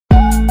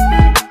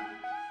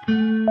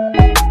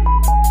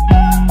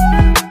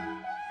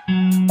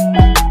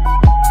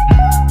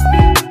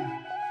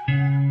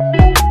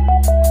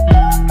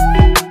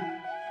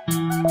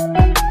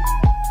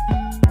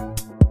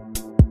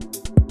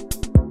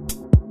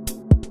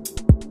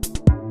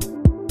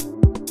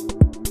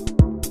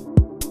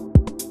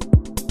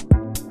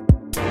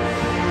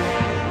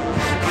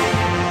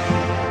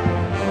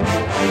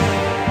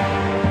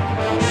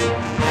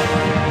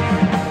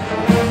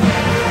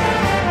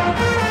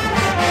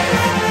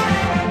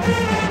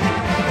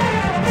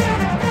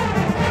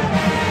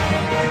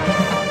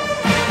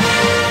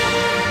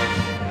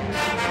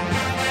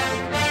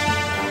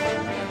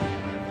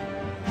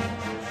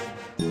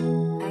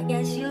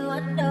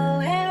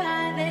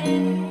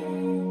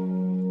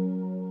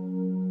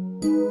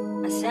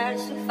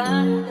starts to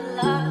find the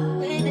love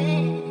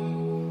within.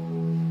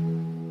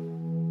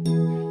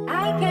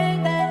 I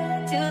came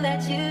back to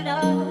let you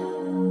know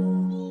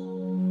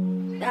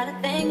got a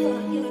thing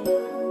for you,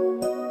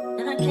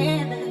 and I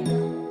can't let it go.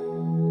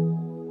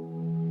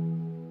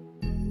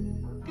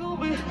 You'll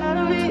be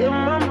heavy in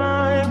my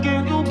mind.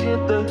 Can you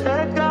get the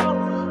heck out?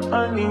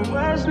 I need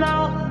rest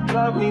now.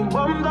 Got me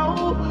bummed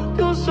out.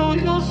 You so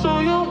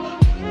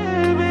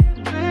baby,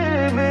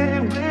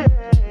 baby, baby.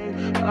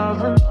 I've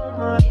been on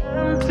my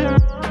empty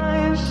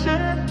mind,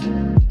 shit.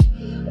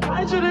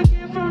 I should've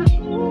came from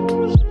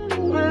losing the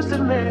best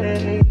in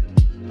me.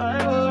 I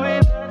worry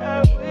that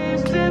I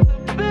wasted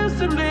the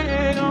best in me.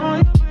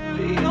 Oh,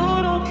 baby, you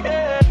don't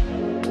care.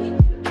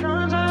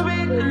 I'm trying to be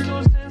a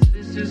nuisance.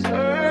 This is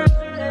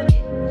urgent.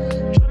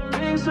 Trying to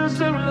make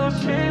some little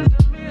change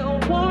to me. A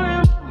war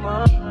in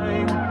my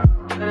mind.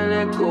 Gotta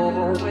let go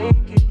of weight.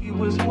 He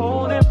was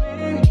holding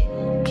me.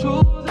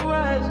 Choose the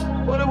rise,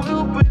 but it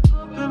will be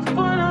up in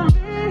front of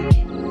me.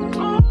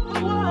 Oh,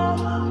 wow,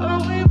 I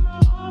leave my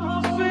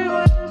armor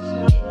feelings.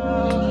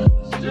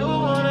 Still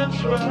wanna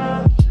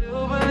try,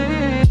 still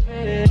believe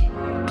it.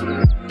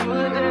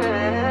 Good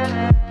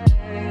days,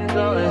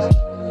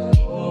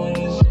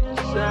 always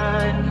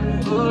inside.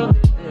 Good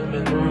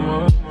them in my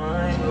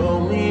mind.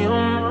 Hold me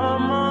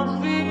on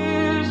my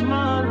fears,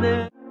 my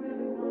lips.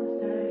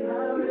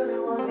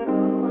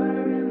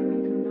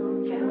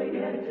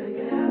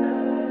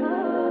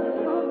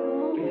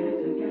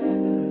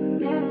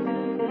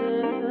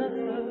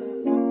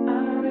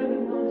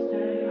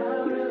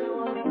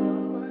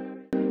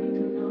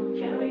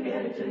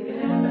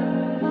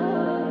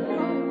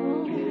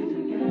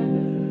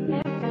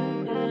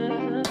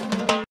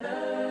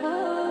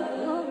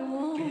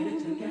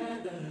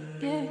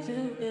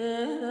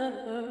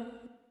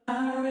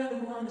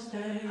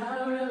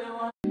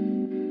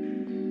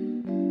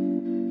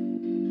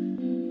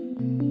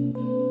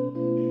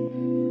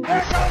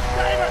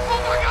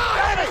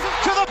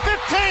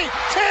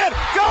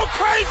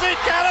 Crazy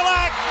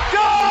Cadillac,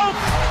 go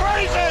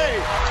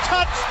crazy!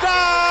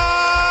 Touchdown!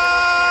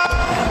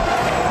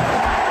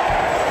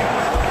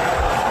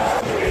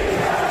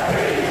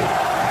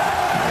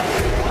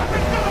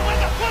 Auburn's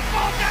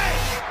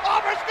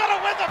gonna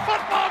win the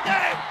football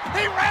game!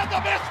 He ran the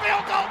missed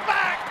field goal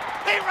back!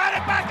 He ran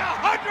it back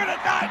 109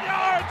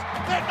 yards!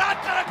 They're not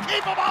gonna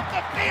keep him off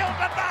the field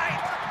tonight!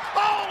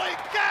 Holy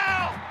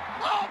cow!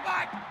 Oh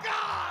my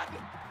God!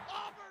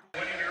 Auburn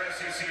winning your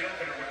SEC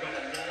opener would go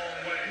a long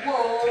way.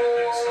 Whoa.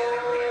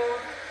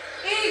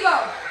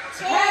 Eagle.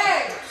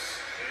 Hey.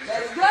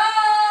 Let's go.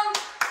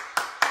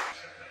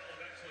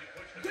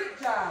 Good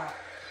job.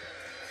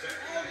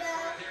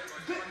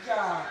 Good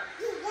job.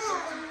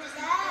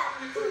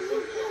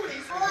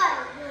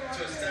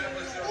 To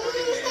establish their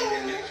running game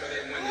and make sure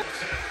they win the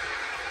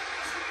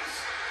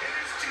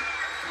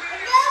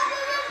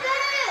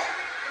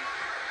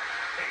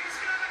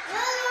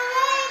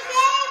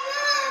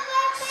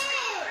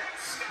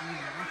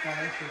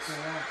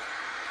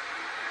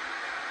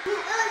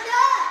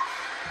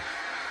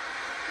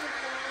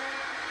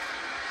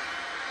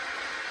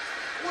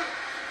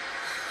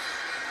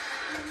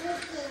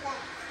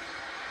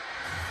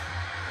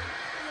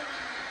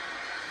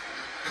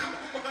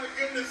Oh my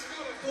goodness,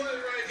 what a play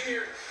right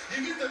here.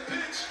 You get the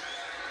pitch.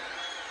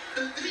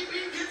 The DB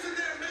gets in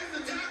there and makes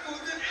the tackle,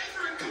 and then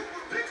Adrian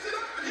Cooper picks it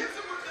up and hits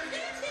him with the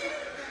hit.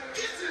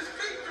 Gets his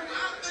feet from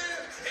out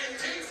there and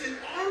takes it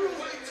all the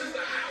way to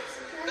the house.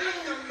 That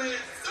young man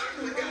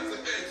certainly got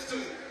some edge to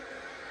him.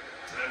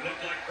 It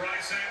looked like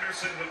Bryce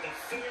Anderson with the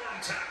form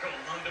tackle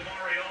on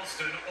Damari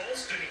Alston.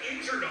 Alston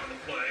injured on the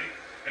play,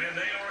 and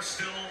they are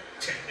still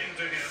tending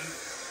to him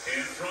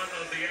in front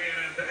of the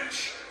A&M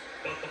bench.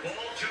 But the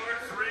ball jarred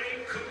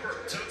free. Cooper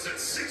totes it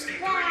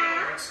 63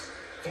 yards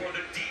for the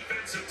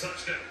defensive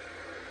touchdown.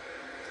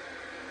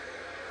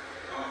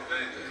 Oh,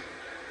 thank you.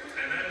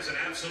 And that is an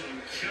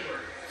absolute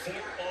killer for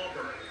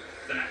Auburn.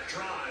 That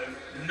drive,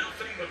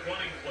 nothing but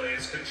running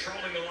plays,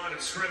 controlling the line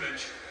of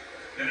scrimmage,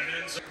 and it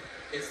ends up.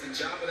 It's the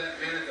job of that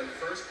man at the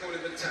first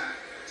point of attack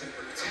to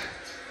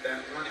protect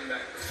that running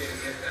back from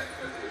getting hit that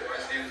quickly.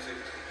 Bryce Anderson,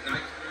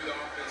 nice through the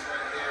offense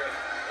right there.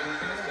 Really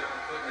nice job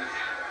putting the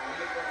hat on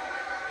the ball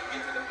and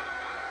get to the pop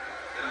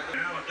out.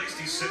 Now at least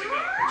he's sitting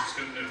up, which is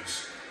good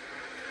news.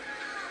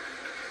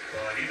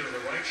 But either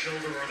the right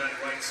shoulder or that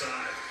right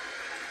side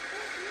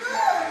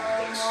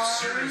looks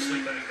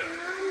seriously banged up.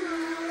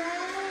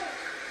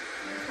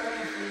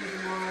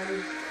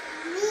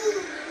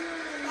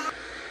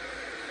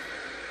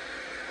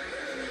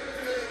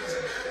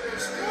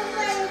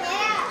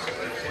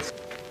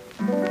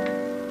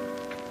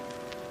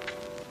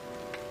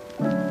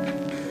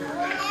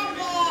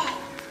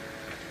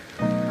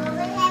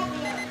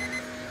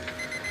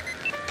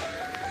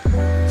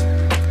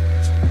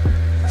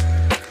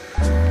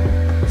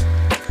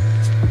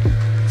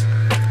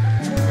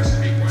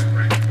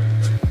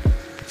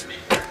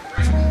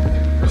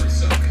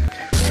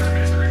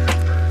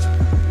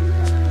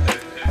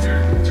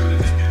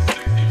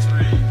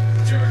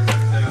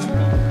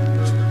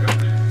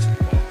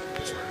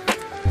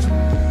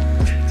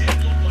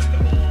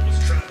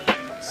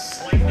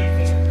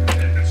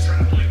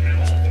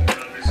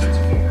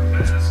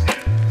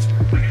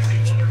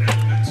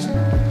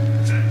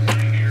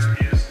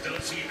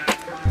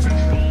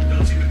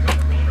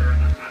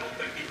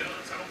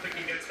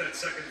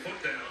 second foot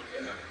down.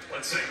 Yeah.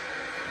 Let's see.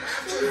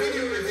 After the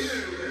video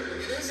review,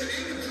 it is an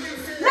incomplete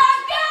film.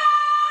 Let's go!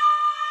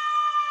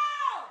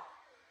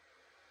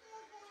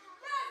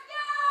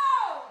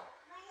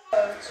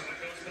 So it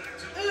goes back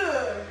to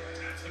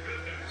that's the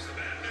good news. The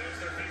bad news,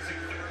 they're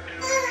facing third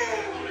down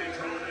on a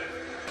drive.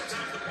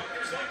 Sometimes the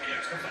punters like the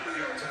extra 5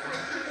 yards of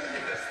room.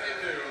 Yes, they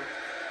do.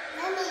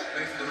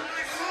 Makes the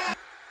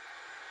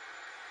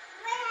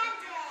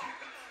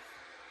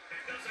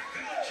It does a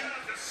good job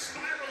to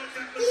spiral it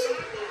down the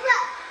sideline.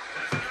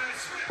 That's a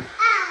nice swing.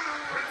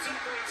 Rips up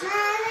for a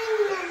touchdown.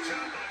 Good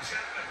job by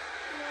Chapman.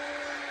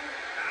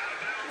 Out of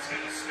bounds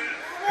goes Smith.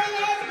 At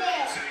the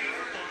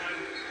 32-yard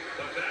line.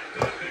 But that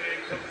could have been a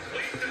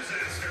complete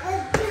disaster.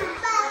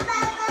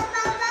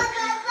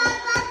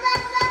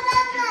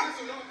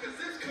 because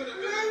this could have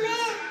been a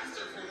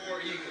disaster for War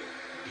Eagle.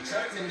 He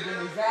tried to It's get been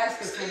a out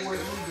disaster for War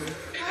Eagle.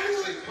 and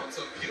actually punts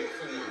a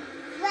beautiful one.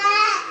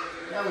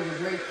 That was a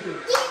great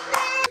kick.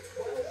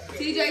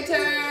 TJ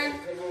turn.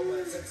 Oklahoma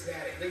and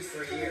Cincinnati, at least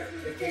for a year.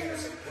 Nick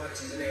Anderson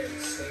punches it in,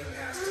 swing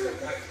pass to the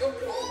right.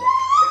 Oklahoma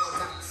now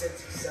top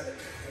Cincy 7-3.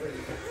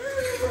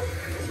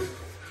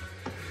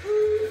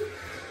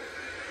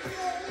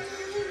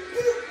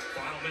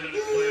 Final minute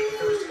of play of the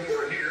first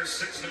quarter here.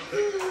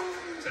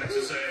 6-0.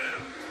 Texas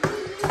A&M.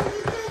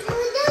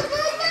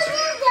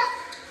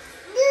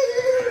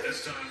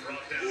 This time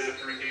brought down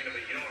after a gain of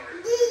a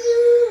yard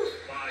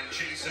by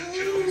Jason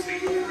Jones,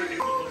 the Oregon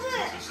Bulls.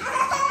 Texas A&M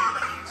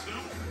in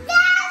Knoxville.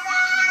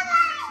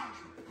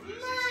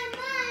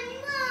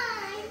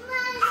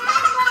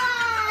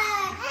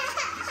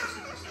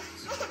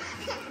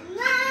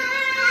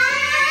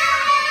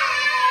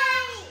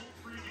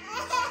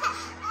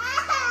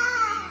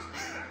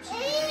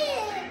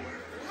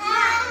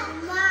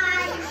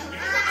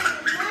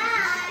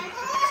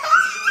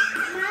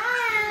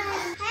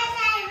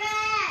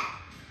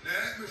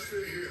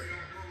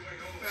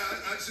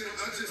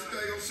 I just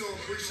think I'm so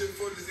appreciative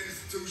for this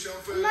institution.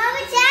 I'm feeling Mama,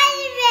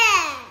 Daddy,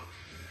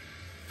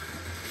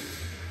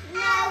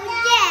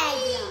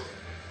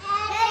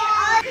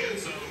 And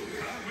so,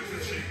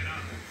 Whitman's shaken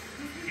up.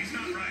 He's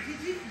not right. Yeah,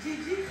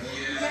 he's really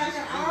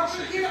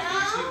shaking up. You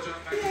see him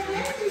drop back to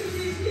the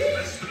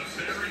This has been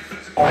a very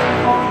physical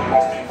game.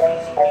 Calls on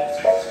both teams.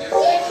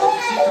 Yes, you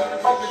see Carter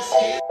Whitman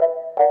scan back.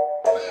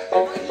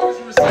 And right here is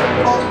a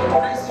receiver. Just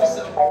brace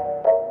yourself.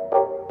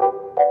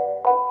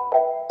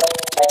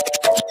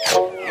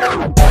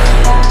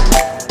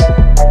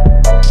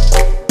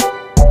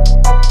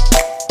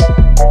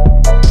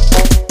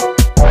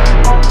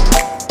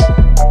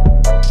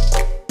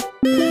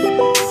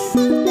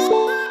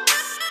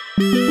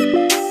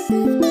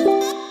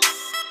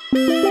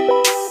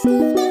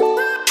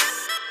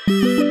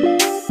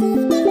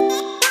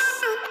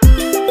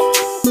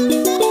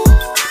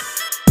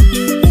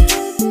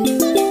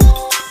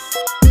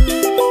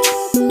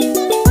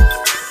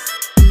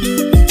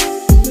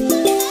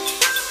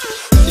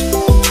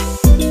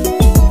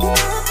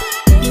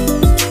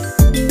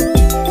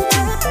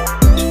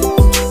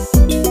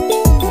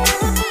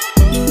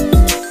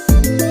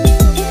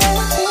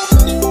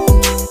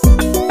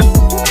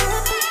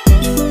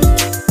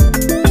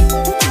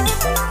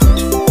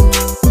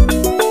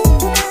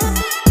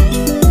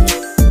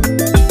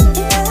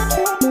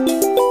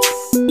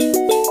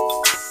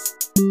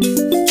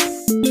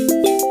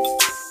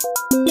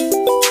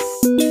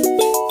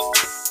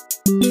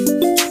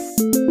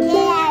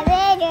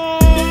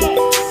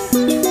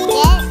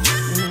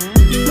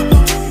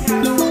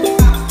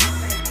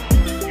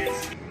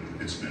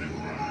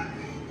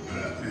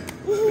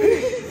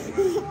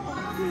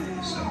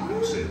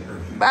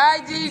 Bye,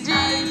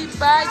 Gigi.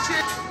 Bye,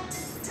 Trip.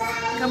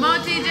 Come on,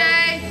 TJ.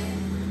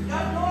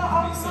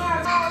 I'm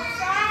sorry.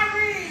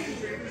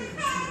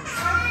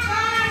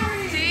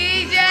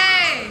 TJ.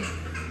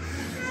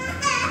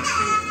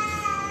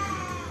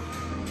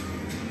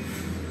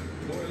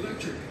 More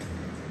electric.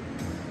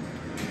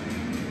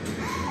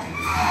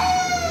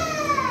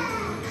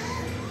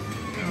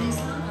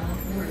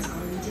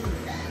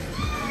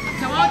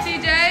 Come on,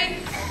 TJ.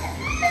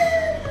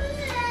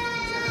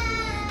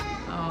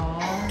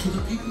 Oh. To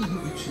the people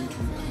who eat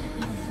children caught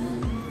in a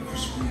warm,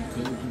 crispy,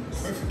 golden,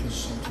 perfectly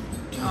salted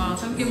Oh,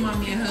 come give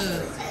mommy a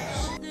hug.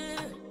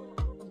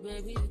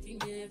 Baby, you can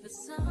give it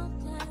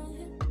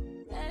something.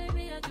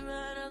 Baby, I can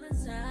run on the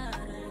side.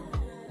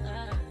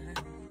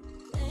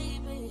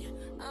 Baby,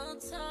 I'm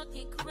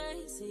talking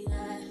crazy.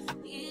 I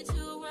need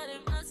you right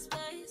in my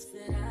space.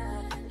 But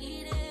I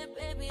need it,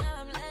 baby,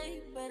 I'm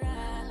late. But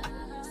I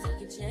still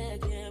can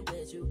check in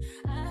with you.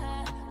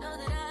 I know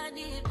that I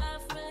need my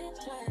friends.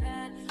 But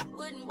I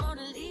wouldn't want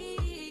to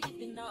leave.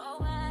 You know,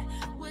 I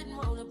wouldn't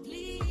want to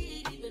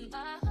bleed. Even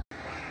my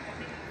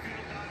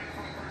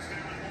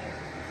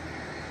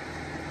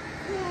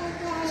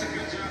That's a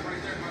good job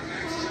right there by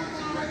Max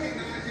Johnson,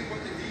 recognizing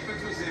what the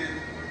defense was in.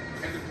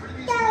 And the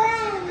previous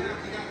one,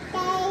 he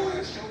got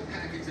the show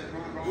package that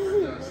Ron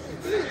Robert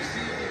does.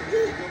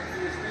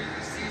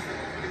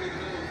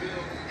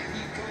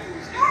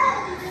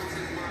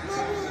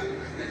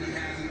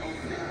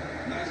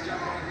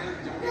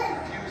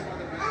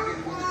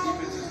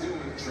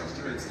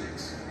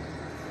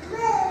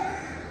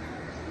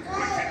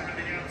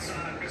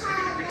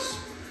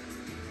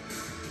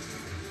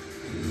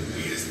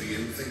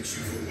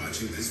 thanks you for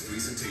watching this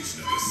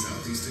presentation of the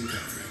Southeastern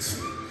Conference.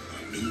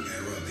 A new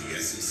era of the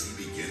SEC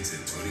begins in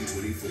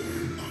 2024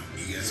 on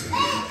ESPN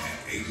and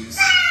ABC.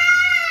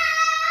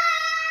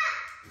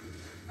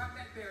 Got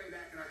that Barry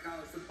back in our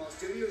college football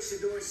studio.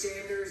 Shedeur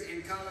Sanders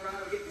and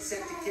Colorado getting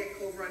set to kick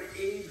over on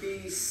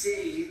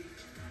ABC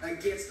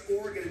against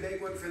Oregon, a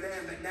big one for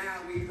them. But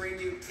now we bring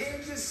you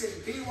Kansas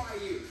and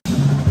BYU.